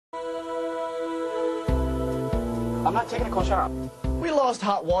I'm not taking a cold shower. We lost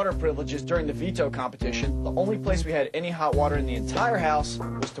hot water privileges during the veto competition. The only place we had any hot water in the entire house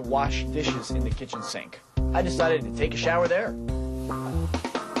was to wash dishes in the kitchen sink. I decided to take a shower there.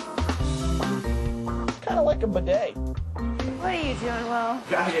 Kind of like a bidet. What are you doing, Will?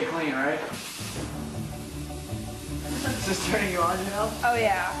 Gotta get clean, right? Is this turning you on, Janelle? Oh,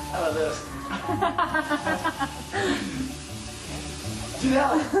 yeah. How about this?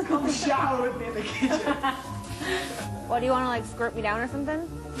 Janelle, come shower with me in the kitchen. What, do you want to, like, squirt me down or something?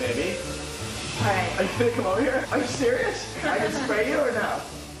 Maybe. All right. Are you gonna come over here? Are you serious? I can spray you or no?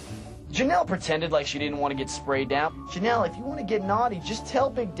 Janelle pretended like she didn't want to get sprayed down. Janelle, if you want to get naughty, just tell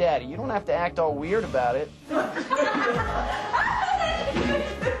Big Daddy. You don't have to act all weird about it. I didn't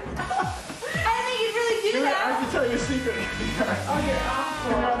think you'd really do that. I have to tell you a secret. I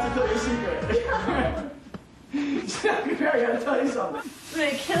have to tell you a secret. Janelle, I gotta tell you something. I'm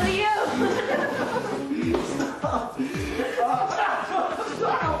gonna kill you. Stop.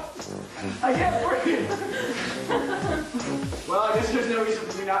 Stop. I can't breathe. Well, I guess there's no reason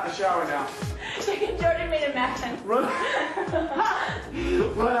for me not in the shower now. Jordan made a mess. Run.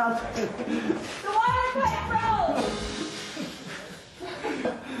 Run out there.